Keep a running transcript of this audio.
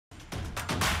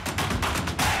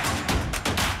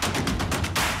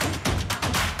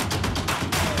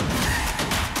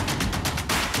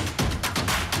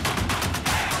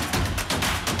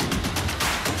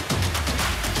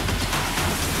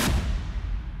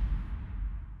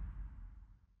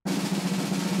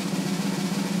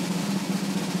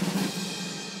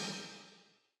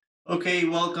Okay,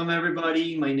 welcome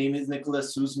everybody. My name is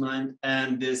Nicolás Süssmann,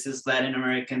 and this is Latin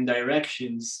American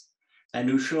Directions, a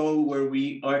new show where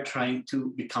we are trying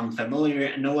to become familiar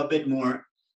and know a bit more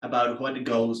about what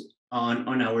goes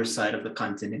on our side of the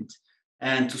continent.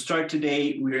 And to start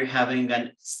today, we're having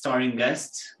a starring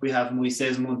guest. We have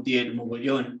Moisés Montiel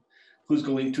Mogollón, who's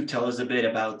going to tell us a bit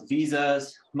about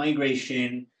visas,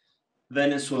 migration,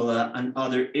 Venezuela, and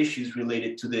other issues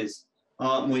related to this.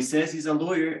 Moises is a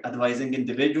lawyer advising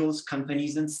individuals,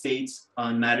 companies, and states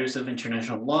on matters of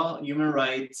international law, human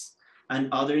rights, and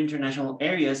other international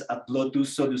areas at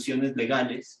Lotus Soluciones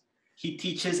Legales. He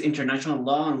teaches international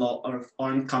law and law of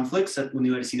armed conflicts at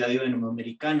Universidad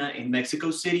Iberoamericana in Mexico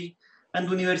City and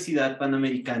Universidad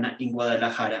Panamericana in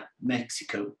Guadalajara,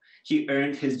 Mexico. He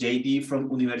earned his JD from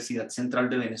Universidad Central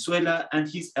de Venezuela and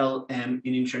his LM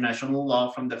in international law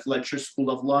from the Fletcher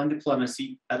School of Law and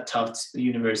Diplomacy at Tufts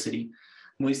University.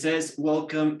 Moises,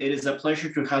 welcome. It is a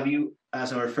pleasure to have you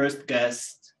as our first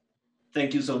guest.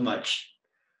 Thank you so much.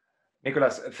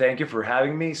 Nicolás, thank you for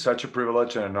having me. Such a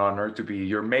privilege and an honor to be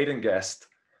your maiden guest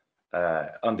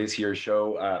on this here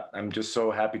show. I'm just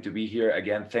so happy to be here.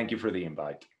 Again, thank you for the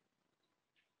invite.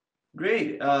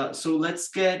 Great. So let's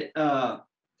get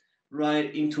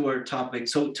right into our topic.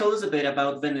 So tell us a bit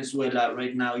about Venezuela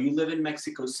right now. You live in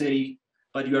Mexico City,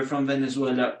 but you're from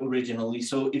Venezuela originally.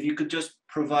 So if you could just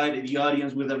provide the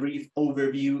audience with a brief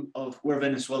overview of where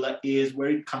Venezuela is, where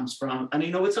it comes from. And I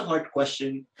know it's a hard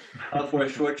question for a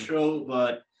short show,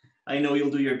 but I know you'll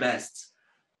do your best.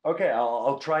 Okay,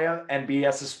 I'll try and be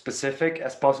as specific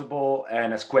as possible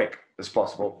and as quick as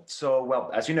possible. So,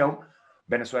 well, as you know,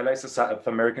 Venezuela is a South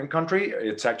American country.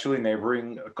 It's actually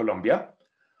neighboring Colombia.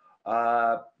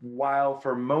 While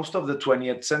for most of the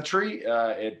 20th century,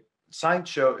 it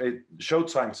showed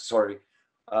signs,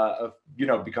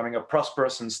 of becoming a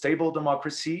prosperous and stable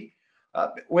democracy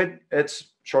with its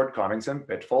shortcomings and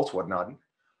pitfalls, whatnot.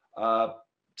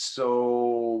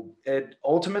 So it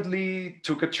ultimately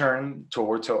took a turn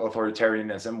towards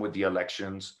authoritarianism with the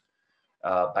elections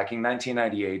back in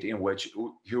 1998, in which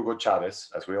Hugo Chavez,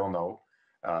 as we all know,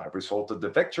 resulted the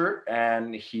victor,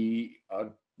 and he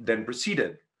then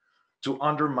proceeded to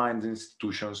undermine the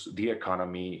institutions, the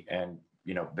economy, and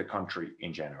the country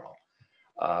in general.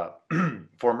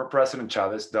 Former President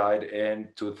Chavez died in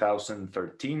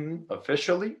 2013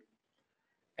 officially,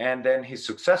 and then his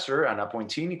successor, an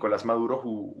appointee, Nicolás Maduro,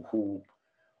 who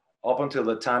up until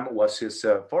the time was his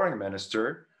foreign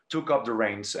minister, took up the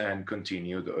reins and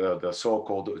continued the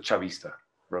so-called Chavista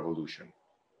revolution.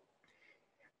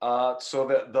 So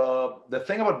the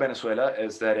thing about Venezuela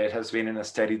is that it has been in a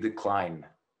steady decline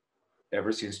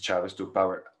ever since Chavez took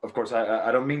power. Of course,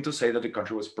 I don't mean to say that the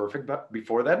country was perfect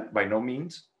before then, by no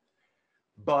means.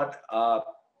 But,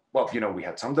 we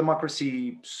had some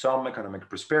democracy, some economic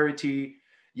prosperity.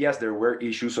 Yes, there were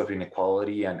issues of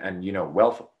inequality and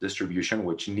wealth distribution,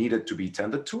 which needed to be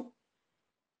tended to.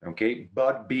 Okay,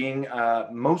 but being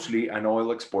mostly an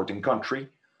oil exporting country,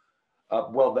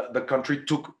 the country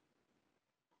took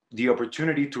the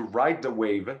opportunity to ride the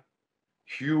wave,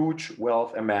 huge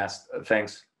wealth amassed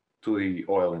thanks to the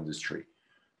oil industry.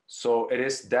 So it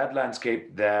is that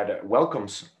landscape that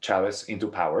welcomes Chavez into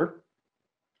power.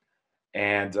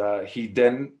 And he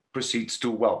then proceeds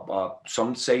to,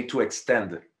 some say to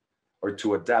extend or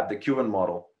to adapt the Cuban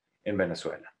model in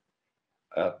Venezuela.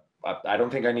 I don't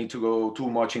think I need to go too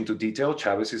much into detail.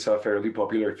 Chavez is a fairly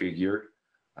popular figure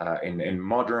in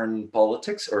modern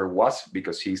politics, or was,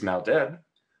 because he's now dead.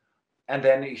 And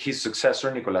then his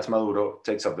successor, Nicolás Maduro,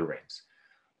 takes up the reins.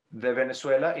 The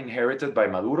Venezuela inherited by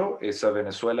Maduro is a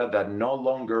Venezuela that no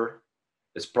longer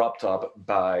is propped up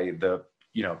by the,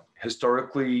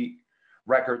 historically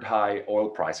record high oil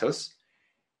prices.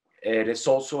 It is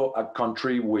also a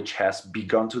country which has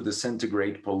begun to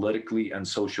disintegrate politically and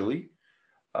socially,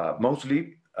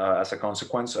 mostly as a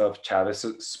consequence of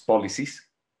Chavez's policies.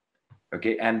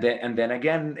 Okay, and then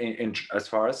again, as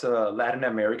far as Latin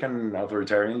American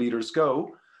authoritarian leaders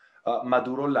go,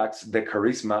 Maduro lacks the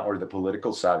charisma or the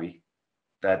political savvy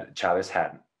that Chavez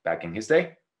had back in his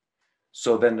day.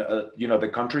 So then,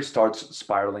 the country starts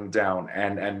spiraling down.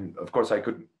 And of course, I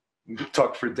could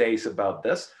talk for days about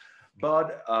this,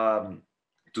 but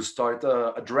to start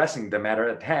addressing the matter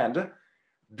at hand,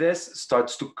 this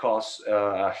starts to cause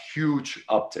a huge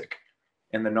uptick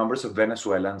in the numbers of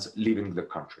Venezuelans leaving the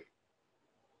country.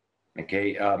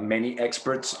 Okay, many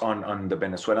experts on the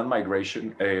Venezuelan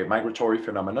migratory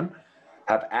phenomenon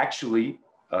have actually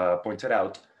pointed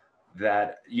out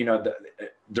that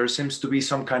there seems to be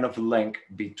some kind of link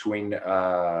between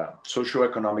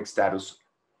socioeconomic status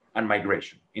and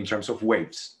migration in terms of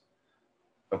waves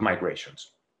of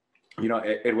migrations.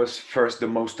 it was first the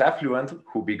most affluent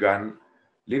who began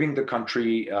leaving the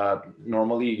country.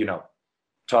 Normally,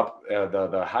 top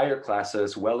the higher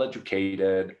classes, well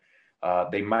educated,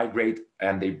 they migrate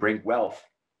and they bring wealth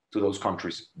to those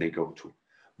countries they go to.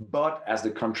 But as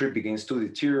the country begins to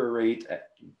deteriorate,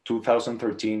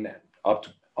 2013 up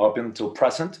until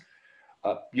present,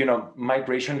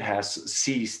 migration has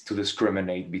ceased to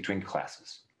discriminate between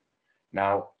classes.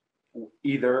 Now,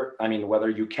 whether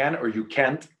you can or you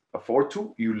can't afford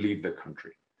to, you leave the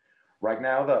country. Right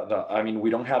now, we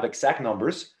don't have exact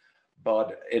numbers,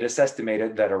 but it is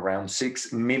estimated that around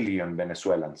 6 million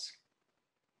Venezuelans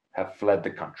have fled the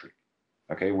country.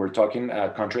 Okay, we're talking a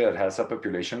country that has a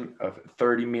population of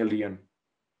 30 million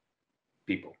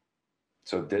people.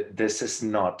 So this is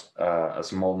not a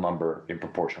small number in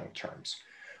proportional terms.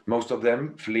 Most of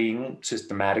them fleeing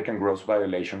systematic and gross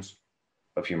violations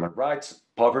of human rights,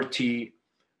 poverty.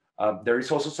 There is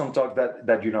also some talk that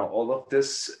all of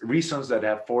these reasons that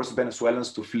have forced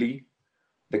Venezuelans to flee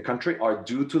the country are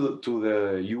due to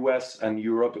the US and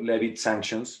Europe levied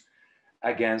sanctions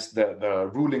against the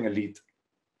ruling elite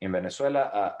in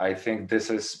Venezuela. I think this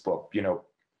is,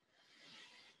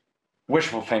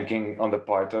 wishful thinking on the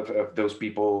part of those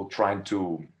people trying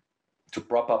to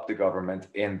prop up the government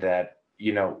in that,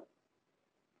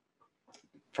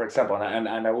 for example,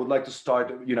 and I would like to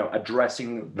start,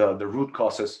 addressing the root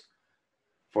causes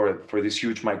for this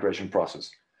huge migration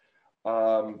process.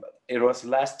 It was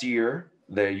last year,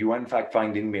 the UN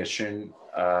fact-finding mission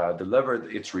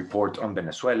delivered its report on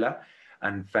Venezuela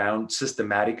and found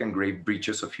systematic and grave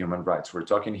breaches of human rights. We're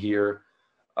talking here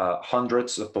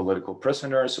hundreds of political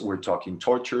prisoners. We're talking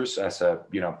tortures as a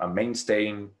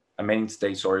mainstay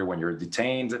when you're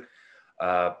detained.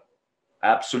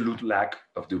 Absolute lack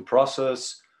of due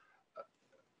process.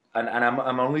 And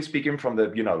I'm only speaking from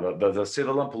the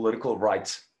civil and political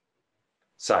rights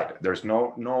side. There's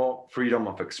no freedom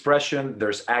of expression.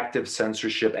 There's active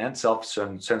censorship and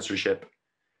self-censorship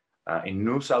in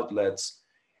news outlets.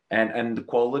 And the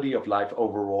quality of life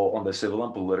overall on the civil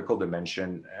and political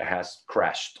dimension has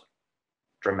crashed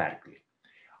dramatically.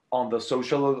 On the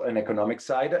social and economic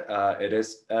side, it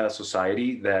is a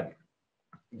society that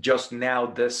just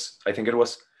now, I think it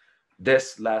was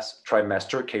this last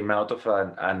trimester, came out of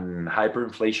an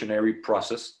hyperinflationary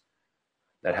process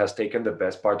that has taken the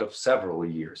best part of several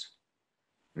years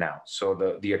now.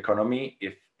 So the economy,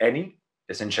 if any,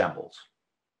 is in shambles.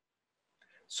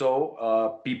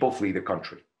 So people flee the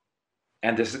country.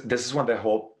 And this is when the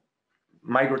whole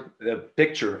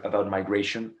picture about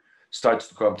migration starts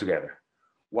to come together.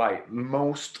 Why?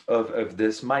 Most of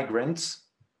these migrants,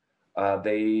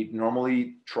 they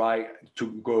normally try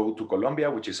to go to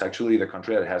Colombia, which is actually the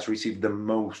country that has received the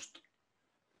most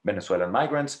Venezuelan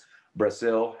migrants.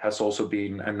 Brazil has also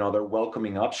been another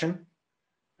welcoming option.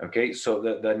 Okay, so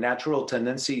the natural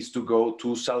tendency is to go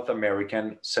to South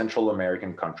American, Central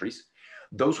American countries.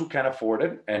 Those who can afford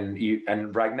it,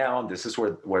 and right now, and this is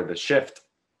where the shift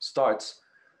starts,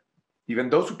 even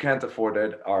those who can't afford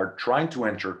it are trying to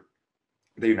enter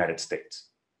the United States.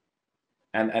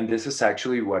 And this is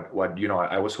actually what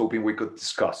I was hoping we could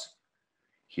discuss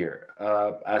here.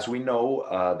 As we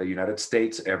know, the United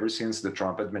States, ever since the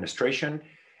Trump administration,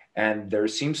 and there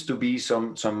seems to be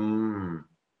some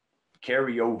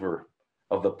carryover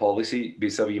of the policy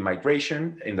vis-a-vis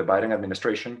migration in the Biden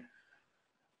administration.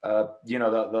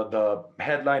 The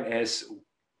headline is,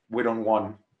 we don't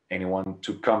want anyone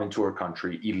to come into our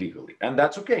country illegally. And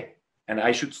that's okay. And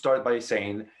I should start by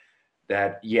saying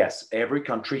that, yes, every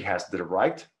country has the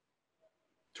right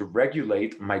to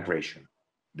regulate migration.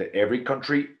 That every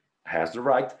country has the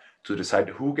right to decide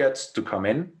who gets to come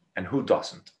in and who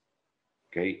doesn't.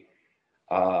 Okay.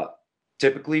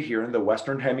 Typically here in the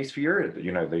Western Hemisphere, the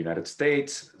United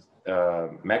States,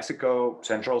 Mexico,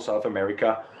 Central, South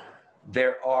America,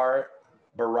 there are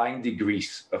varying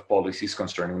degrees of policies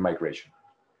concerning migration,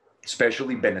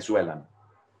 especially Venezuelan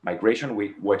migration,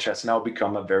 which has now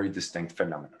become a very distinct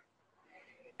phenomenon.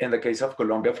 In the case of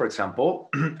Colombia, for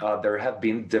example, there have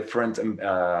been different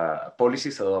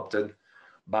policies adopted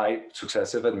by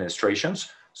successive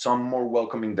administrations, some more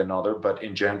welcoming than others, but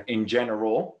in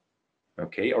general,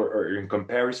 okay, or in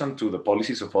comparison to the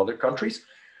policies of other countries,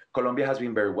 Colombia has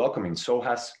been very welcoming. So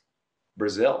has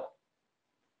Brazil.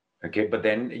 Okay, but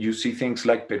then you see things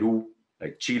like Peru,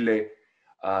 like Chile.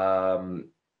 I'm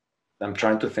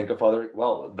trying to think of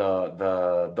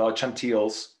the Dutch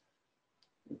Antilles,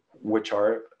 which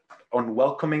are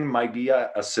unwelcoming, might be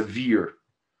a severe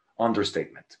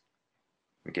understatement.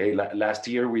 Okay, last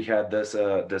year we had this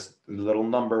little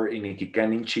number in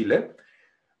Iquiquén in Chile,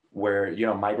 where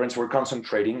migrants were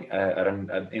concentrating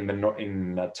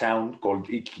in a town called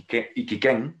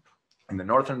Iquiquén, in the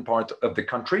northern part of the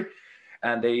country,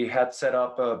 and they had set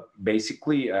up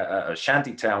basically a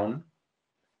shanty town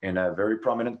in a very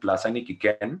prominent plaza in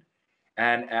Iquiquén.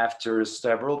 And after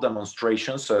several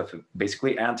demonstrations of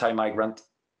basically anti-migrant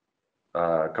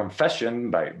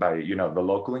confession by the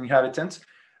local inhabitants,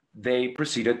 they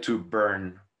proceeded to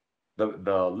burn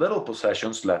the little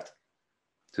possessions left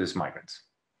to these migrants.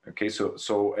 Okay,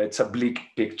 so it's a bleak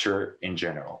picture in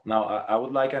general. Now, I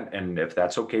would like, and if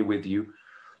that's okay with you,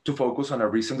 to focus on a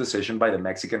recent decision by the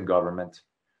Mexican government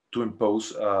to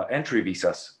impose entry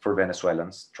visas for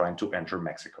Venezuelans trying to enter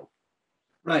Mexico.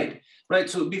 Right.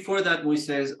 So before that,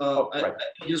 Moises, right.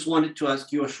 I just wanted to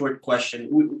ask you a short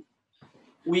question.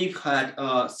 We've had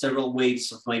several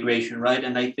waves of migration, right?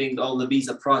 And I think all the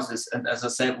visa process, and as a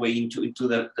segue into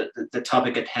the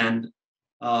topic at hand,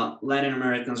 Latin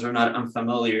Americans are not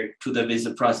unfamiliar to the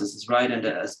visa processes, right? And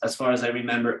as far as I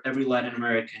remember, every Latin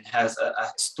American has a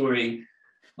story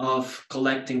of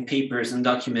collecting papers and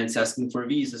documents asking for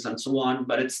visas and so on,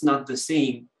 but it's not the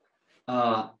same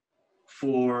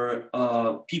for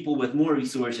people with more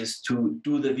resources to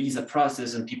do the visa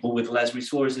process and people with less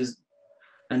resources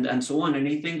and so on. And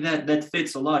I think that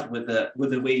fits a lot with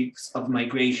the waves of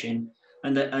migration.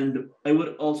 And I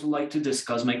would also like to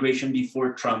discuss migration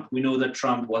before Trump. We know that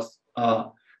Trump was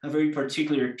a very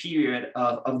particular period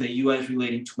of the US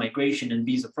relating to migration and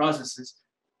visa processes,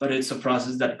 but it's a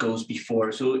process that goes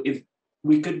before. So if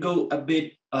we could go a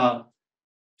bit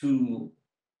to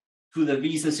the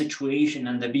visa situation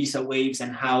and the visa waves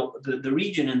and how the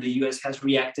region and the US has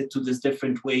reacted to these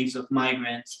different waves of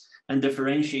migrants and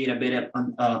differentiate a bit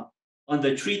on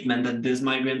the treatment that these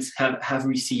migrants have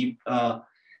received.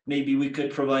 Maybe we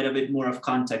could provide a bit more of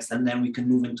context, and then we can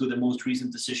move into the most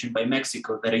recent decision by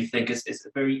Mexico that I think is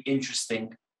very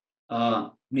interesting,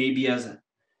 maybe as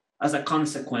a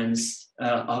consequence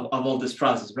of all this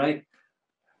process, right?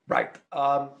 Right.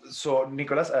 So,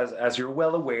 Nicolas, as you're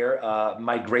well aware,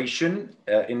 migration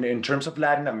in terms of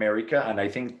Latin America, and I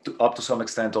think up to some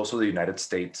extent also the United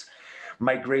States,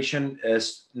 migration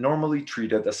is normally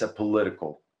treated as a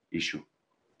political issue,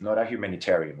 not a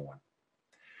humanitarian one.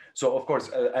 So, of course,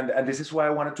 and this is why I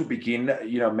wanted to begin,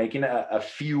 making a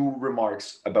few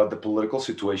remarks about the political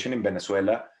situation in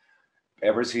Venezuela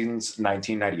ever since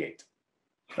 1998.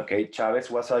 Okay, Chavez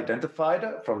was identified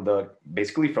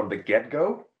basically from the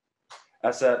get-go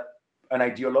as an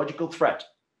ideological threat,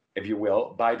 if you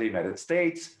will, by the United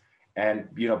States and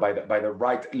by the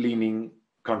right-leaning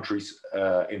countries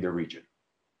in the region.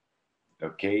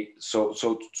 Okay, so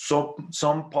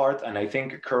some part, and I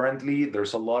think currently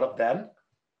there's a lot of that.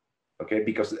 Okay,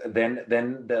 because then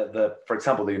for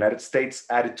example, the United States'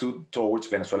 attitude towards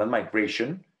Venezuelan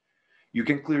migration, you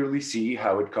can clearly see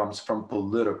how it comes from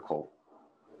political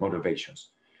motivations.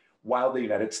 While the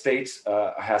United States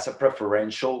has a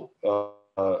preferential,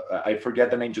 I forget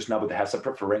the name just now, but it has a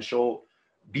preferential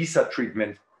visa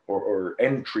treatment or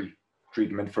entry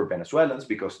treatment for Venezuelans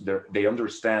because they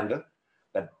understand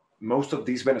that most of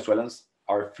these Venezuelans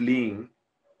are fleeing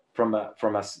from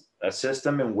a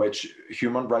system in which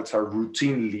human rights are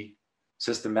routinely,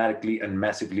 systematically, and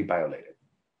massively violated.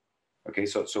 Okay,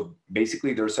 so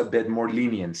basically there's a bit more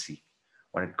leniency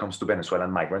when it comes to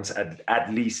Venezuelan migrants,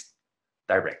 at least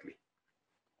directly.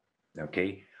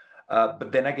 Okay,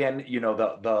 but then again,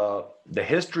 the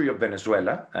history of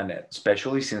Venezuela, and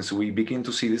especially since we begin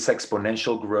to see this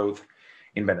exponential growth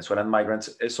in Venezuelan migrants,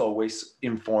 is always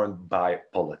informed by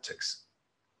politics.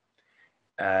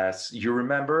 As you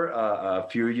remember, a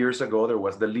few years ago, there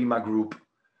was the Lima Group,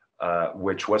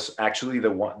 which was actually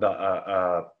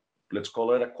let's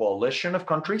call it a coalition of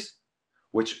countries,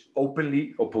 which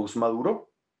openly opposed Maduro.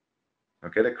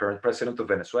 Okay, the current president of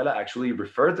Venezuela actually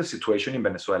referred the situation in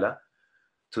Venezuela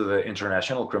to the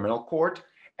International Criminal Court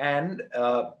and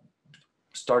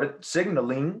started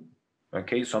signaling,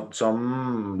 okay,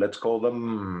 some let's call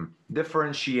them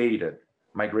differentiated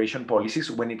migration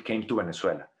policies when it came to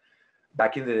Venezuela.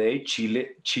 Back in the day,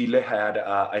 Chile had,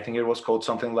 I think it was called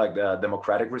something like the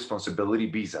Democratic Responsibility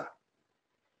Visa,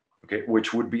 okay,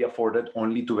 which would be afforded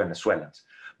only to Venezuelans.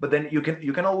 But then you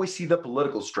can always see the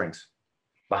political strings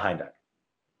behind that.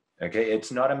 Okay,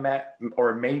 it's not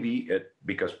or maybe it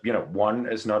because one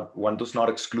does not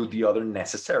exclude the other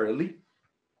necessarily.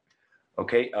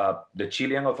 Okay, the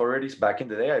Chilean authorities back in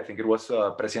the day, I think it was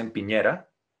President Piñera,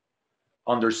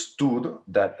 understood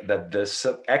that this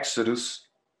exodus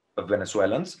of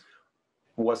Venezuelans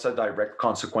was a direct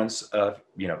consequence of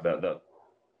the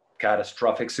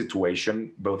catastrophic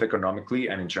situation, both economically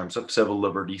and in terms of civil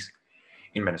liberties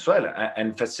in Venezuela,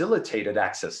 and facilitated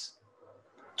access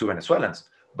to Venezuelans.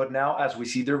 But now, as we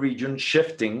see the region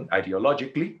shifting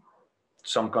ideologically,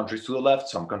 some countries to the left,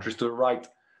 some countries to the right,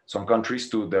 some countries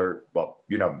to their, well,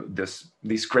 you know,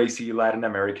 these crazy Latin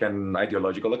American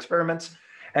ideological experiments,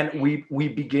 and we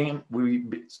begin.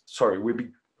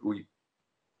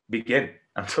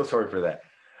 I'm so sorry for that.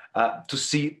 To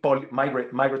see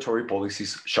migratory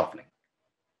policies shuffling.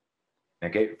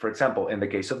 Okay, for example, in the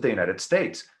case of the United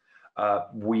States,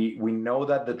 we know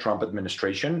that the Trump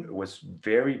administration was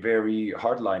very, very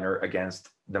hardliner against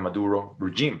the Maduro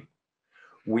regime.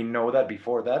 We know that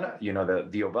before that, you know,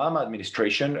 the Obama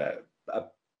administration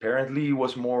apparently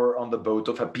was more on the boat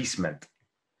of appeasement.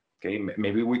 Okay,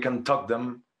 maybe we can talk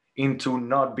them into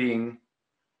not being,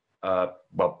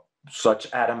 well,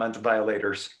 such adamant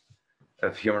violators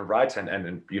of human rights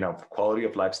and you know, quality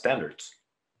of life standards.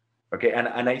 Okay,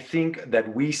 and I think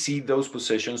that we see those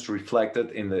positions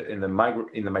reflected in the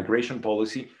migration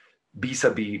policy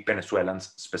vis-a-vis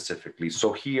Venezuelans specifically.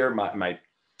 So here, my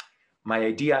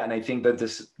idea, and I think that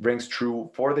this rings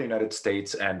true for the United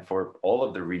States and for all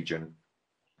of the region,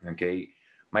 okay,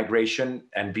 migration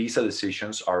and visa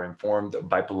decisions are informed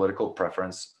by political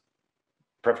preferences,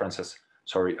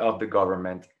 of the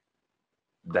government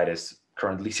that is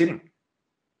currently sitting.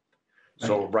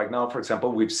 So right now, for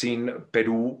example, we've seen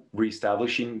Peru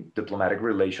reestablishing diplomatic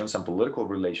relations and political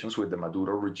relations with the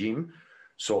Maduro regime.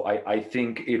 So I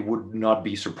think it would not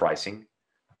be surprising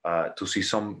to see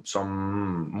some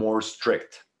more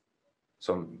strict,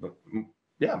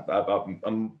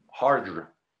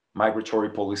 harder migratory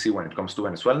policy when it comes to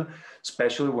Venezuelan,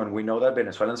 especially when we know that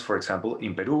Venezuelans, for example,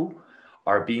 in Peru,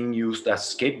 are being used as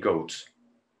scapegoats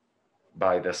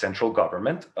by the central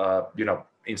government, you know,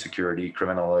 insecurity,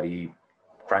 criminality,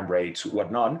 crime rates,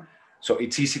 whatnot. So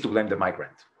it's easy to blame the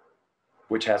migrant,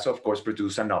 which has, of course,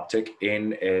 produced an uptick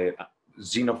in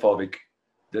xenophobic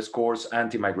discourse,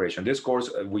 anti-migration discourse.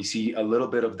 We see a little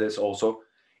bit of this also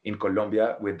in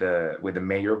Colombia with the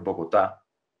mayor of Bogota,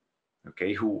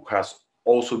 okay, who has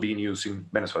also been using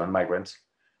Venezuelan migrants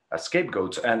as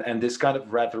scapegoats. And this kind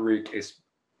of rhetoric is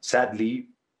sadly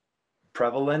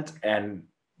prevalent and,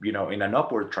 you know, in an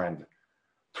upward trend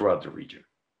throughout the region.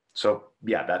 So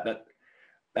yeah,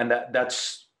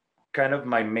 that's kind of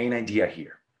my main idea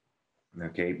here.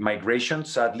 Okay, migration,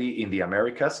 sadly, in the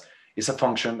Americas is a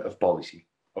function of policy,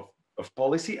 of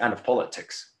policy and of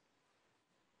politics.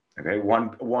 Okay,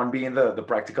 one being the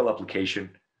practical application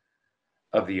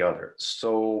of the other.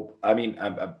 So, I mean,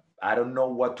 I don't know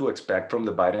what to expect from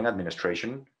the Biden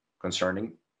administration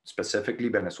concerning specifically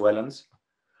Venezuelans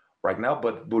right now,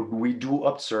 but we do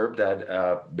observe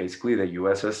that basically the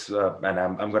U.S. is, and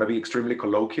I'm going to be extremely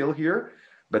colloquial here,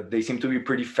 but they seem to be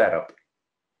pretty fed up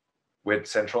with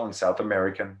Central and South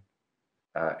American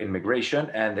immigration,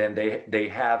 and then they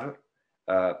have,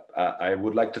 I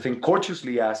would like to think,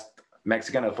 courteously asked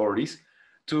Mexican authorities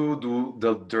to do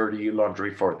the dirty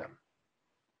laundry for them.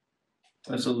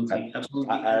 Absolutely.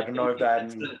 I don't know if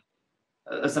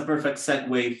that's a perfect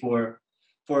segue for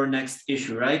our next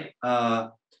issue, right?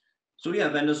 So yeah,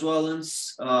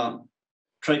 Venezuelans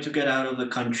try to get out of the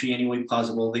country any way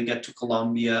possible. They get to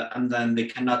Colombia and then they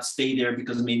cannot stay there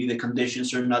because maybe the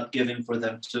conditions are not given for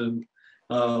them to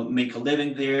make a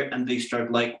living there, and they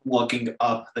start like walking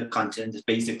up the continent,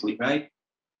 basically, right?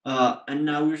 And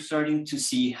now we're starting to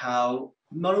see how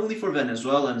not only for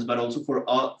Venezuelans but also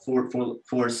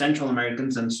for Central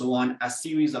Americans and so on, a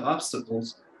series of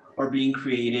obstacles are being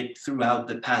created throughout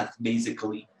the path,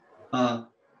 basically.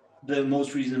 The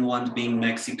most recent ones being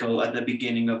Mexico at the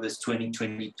beginning of this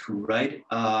 2022, right?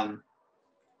 And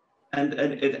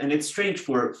it's strange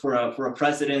for a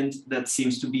president that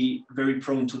seems to be very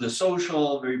prone to the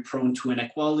social, very prone to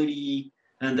inequality,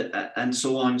 and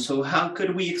so on. So how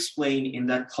could we explain in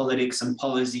that politics and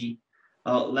policy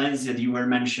lens that you were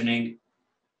mentioning,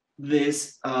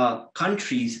 these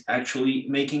countries actually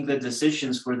making the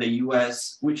decisions for the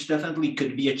US, which definitely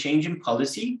could be a change in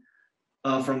policy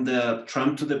from the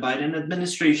Trump to the Biden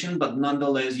administration, but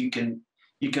nonetheless you can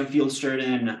feel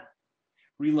certain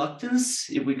reluctance,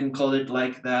 if we can call it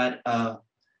like that,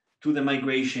 to the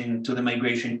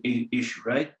migration issue,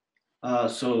 right?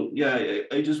 So yeah,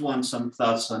 I just want some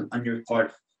thoughts on your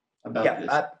part about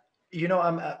this. You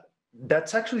know,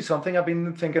 that's actually something I've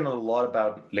been thinking a lot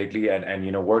about lately, and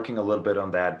you know, working a little bit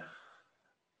on that.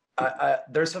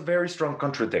 There's a very strong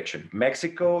contradiction.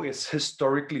 Mexico is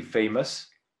historically famous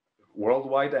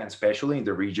worldwide and especially in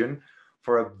the region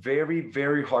for a very,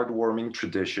 very heartwarming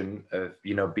tradition of,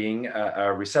 you know, being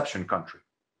a reception country.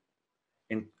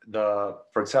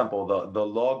 For example, the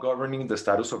law governing the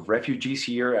status of refugees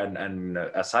here and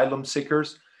asylum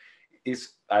seekers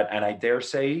is and I dare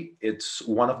say it's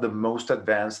one of the most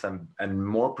advanced and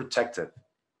more protected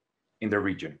in the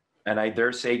region, and I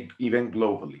dare say even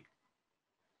globally.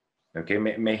 Okay,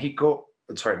 Mexico,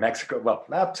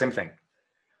 well, same thing.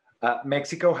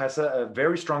 Mexico has a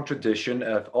very strong tradition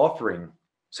of offering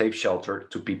safe shelter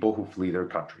to people who flee their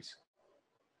countries.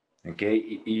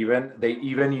 Okay, they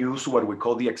even use what we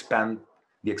call the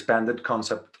expanded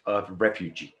concept of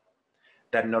refugee,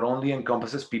 that not only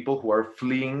encompasses people who are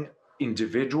fleeing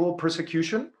individual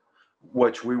persecution,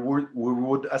 which we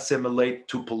would assimilate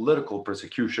to political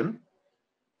persecution.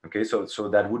 Okay, so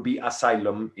that would be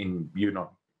asylum in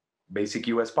basic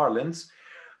U.S. parlance,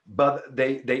 but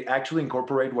they actually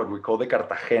incorporate what we call the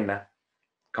Cartagena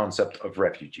concept of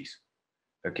refugees.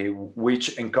 Okay,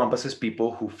 which encompasses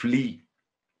people who flee,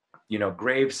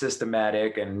 grave,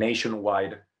 systematic, and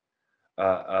nationwide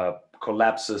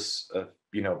collapses of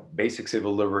basic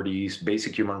civil liberties,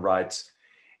 basic human rights,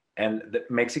 and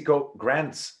Mexico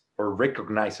grants or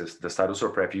recognizes the status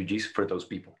of refugees for those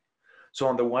people. So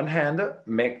on the one hand,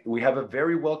 we have a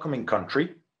very welcoming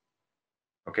country,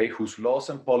 okay, whose laws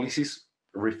and policies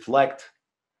reflect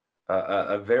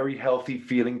a very healthy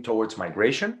feeling towards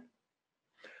migration.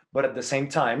 But at the same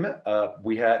time,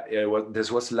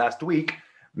 this was last week,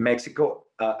 Mexico,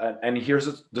 and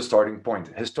here's the starting point.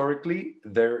 Historically,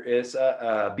 there is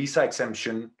a visa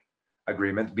exemption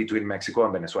agreement between Mexico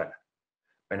and Venezuela.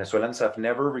 Venezuelans have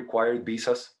never required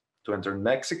visas to enter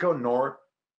Mexico, nor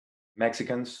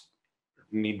Mexicans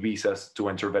need visas to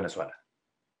enter Venezuela.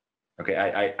 Okay,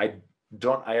 I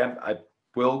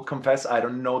will confess I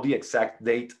don't know the exact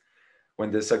date when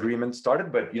this agreement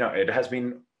started, but it has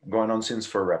been going on since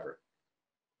forever.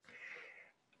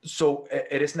 So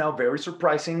it is now very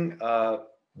surprising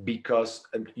because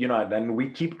and we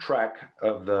keep track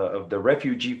of the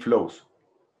refugee flows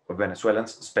of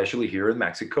Venezuelans, especially here in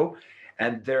Mexico,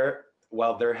 and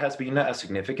while there has been a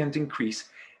significant increase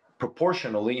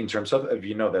proportionally in terms of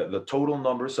the total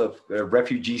numbers of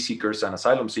refugee seekers and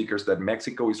asylum seekers that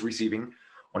Mexico is receiving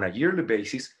on a yearly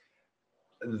basis,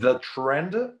 the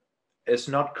trend is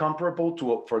not comparable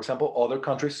to, for example, other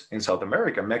countries in South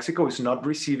America. Mexico is not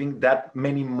receiving that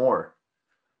many more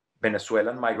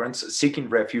Venezuelan migrants seeking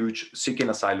refuge, seeking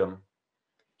asylum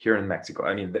here in Mexico.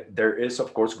 I mean, there is,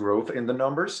 of course, growth in the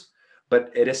numbers,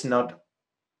 but it is not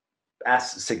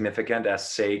as significant as,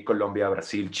 say, Colombia,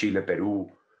 Brazil, Chile, Peru,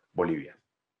 Bolivia,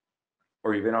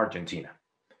 or even Argentina.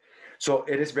 So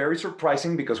it is very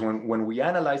surprising because when we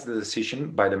analyze the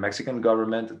decision by the Mexican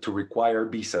government to require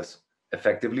visas,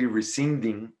 effectively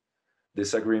rescinding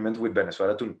this agreement with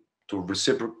Venezuela to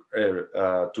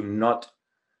not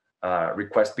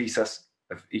request visas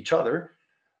of each other,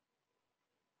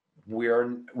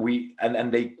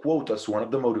 and they quote as one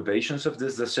of the motivations of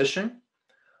this decision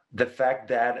the fact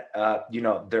that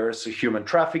there's human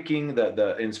trafficking.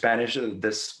 In Spanish,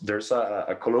 there's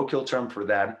a colloquial term for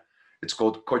that. It's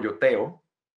called coyoteo.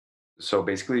 So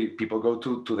basically, people go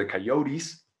to the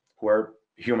coyotes, who are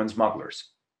human smugglers,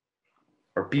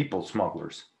 or people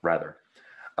smugglers, rather.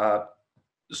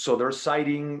 So they're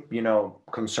citing,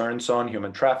 concerns on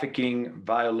human trafficking,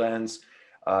 violence,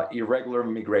 irregular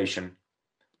migration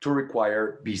to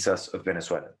require visas of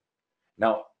Venezuela.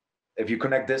 Now, if you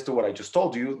connect this to what I just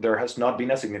told you, there has not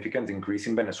been a significant increase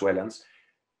in Venezuelans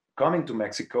coming to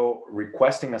Mexico,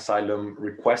 requesting asylum,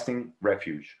 requesting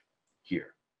refuge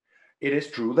here. It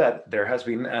is true that there has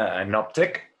been an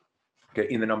uptick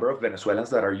in the number of Venezuelans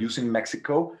that are using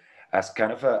Mexico as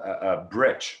kind of a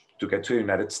bridge to get to the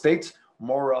United States,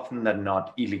 more often than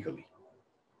not illegally.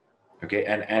 Okay,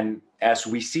 and as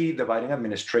we see, the Biden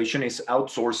administration is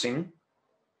outsourcing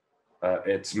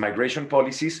its migration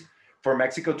policies for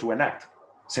Mexico to enact,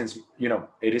 since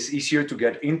it is easier to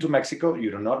get into Mexico.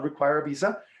 You do not require a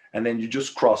visa, and then you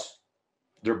just cross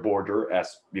their border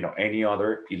as any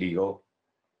other illegal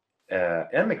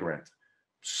immigrant.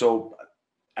 So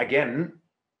again,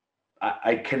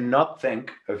 I cannot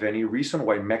think of any reason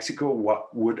why Mexico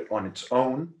would on its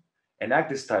own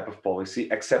enact this type of policy,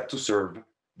 except to serve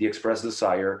the express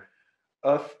desire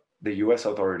of the U.S.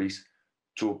 authorities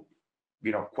to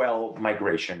quell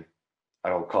migration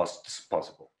at all costs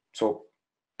possible. So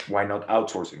why not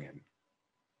outsourcing it?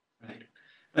 Right.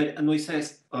 And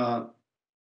Moisés,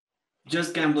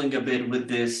 just gambling a bit with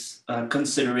this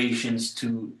considerations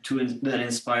that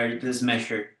inspired this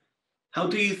measure, how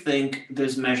do you think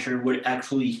this measure would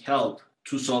actually help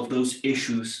to solve those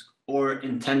issues or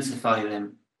intensify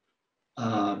them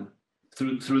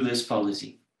through this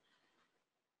policy?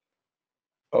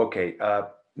 Okay,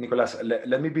 Nicolás,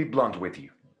 let me be blunt with you.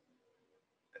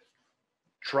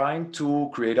 Trying to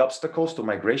create obstacles to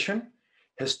migration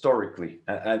historically,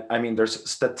 I mean,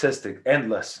 there's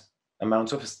endless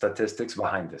amounts of statistics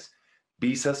behind this.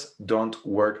 Visas don't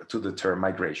work to deter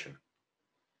migration.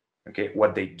 Okay,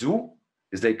 what they do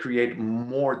is they create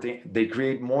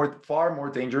far more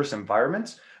dangerous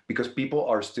environments because people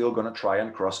are still going to try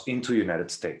and cross into the United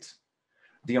States.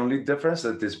 The only difference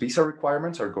that these visa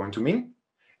requirements are going to mean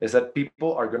is that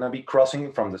people are going to be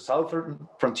crossing from the southern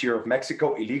frontier of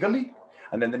Mexico illegally,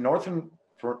 and then the northern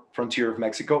frontier of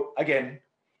Mexico, again,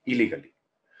 illegally.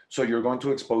 So you're going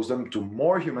to expose them to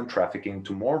more human trafficking,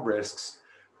 to more risks,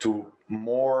 to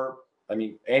more, I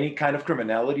mean, any kind of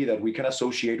criminality that we can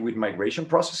associate with migration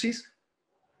processes.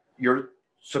 You're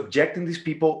subjecting these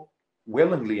people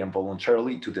willingly and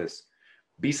voluntarily to this.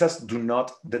 Visas do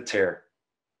not deter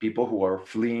people who are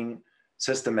fleeing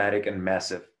systematic and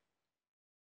massive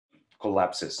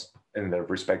collapses in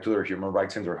respect to their human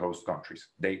rights in their host countries.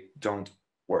 They don't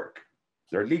work.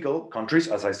 They're legal countries,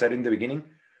 as I said in the beginning.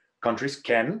 Countries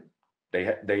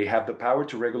they have the power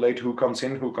to regulate who comes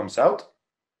in, who comes out.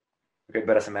 Okay,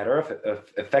 but as a matter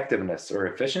of effectiveness or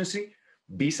efficiency,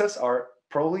 visas are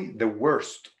probably the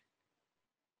worst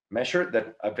measure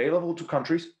that available to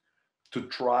countries to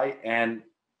try and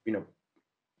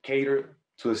cater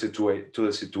to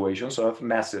the situations of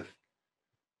massive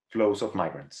flows of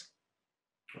migrants.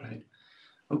 Right.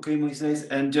 Okay, Moises,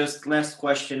 and just last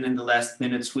question in the last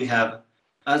minutes we have.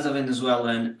 As a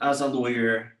Venezuelan, as a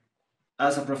lawyer,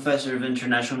 as a professor of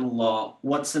international law,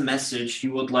 what's the message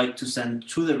you would like to send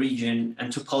to the region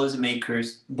and to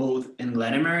policymakers, both in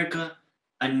Latin America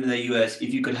and in the US,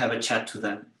 if you could have a chat to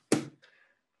them?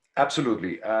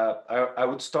 Absolutely. I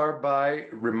would start by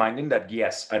reminding that,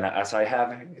 yes, and as I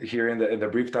have here in the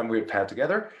brief time we've had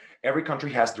together, every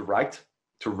country has the right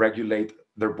to regulate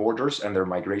their borders and their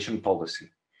migration policy.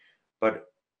 But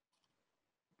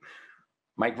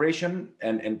migration,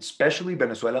 and especially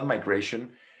Venezuelan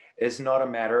migration, is not a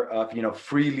matter of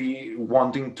freely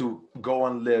wanting to go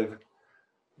and live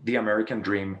the American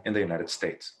dream in the United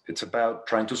States. It's about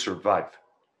trying to survive.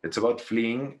 It's about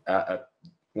fleeing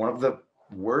one of the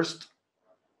worst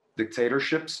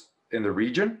dictatorships in the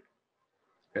region.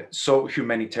 So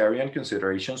humanitarian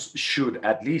considerations should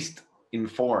at least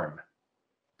inform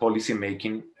policy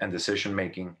making and decision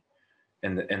making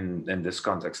in this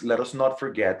context. Let us not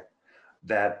forget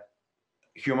that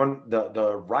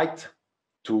the right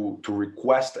to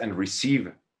request and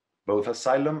receive both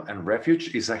asylum and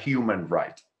refuge is a human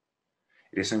right.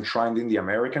 It is enshrined in the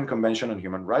American Convention on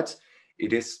Human Rights.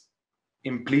 It is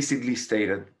implicitly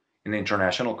stated in the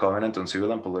International Covenant on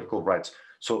Civil and Political Rights.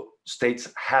 So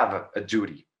states have a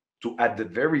duty to, at the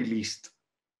very least,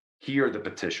 hear the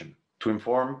petition, to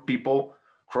inform people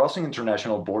crossing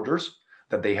international borders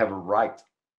that they have a right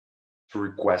to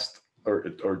request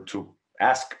or to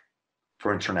ask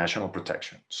for international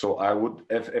protection. So I would,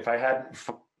 if I had,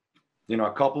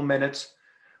 a couple minutes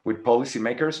with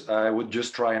policymakers, I would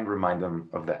just try and remind them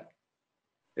of that.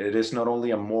 It is not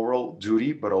only a moral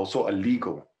duty, but also a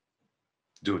legal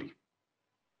duty.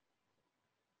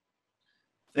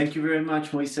 Thank you very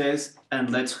much, Moises, and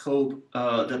let's hope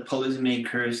that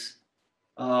policymakers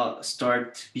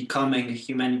start becoming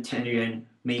humanitarian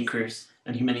makers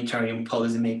and humanitarian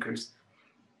policymakers.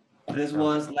 This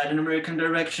was Latin American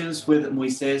Directions with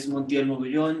Moisés Montiel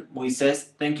Mogollón. Moises,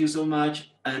 thank you so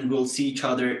much, and we'll see each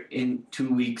other in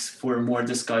 2 weeks for more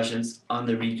discussions on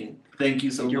the region. Thank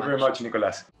you so much. Thank you very much,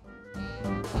 Nicolás.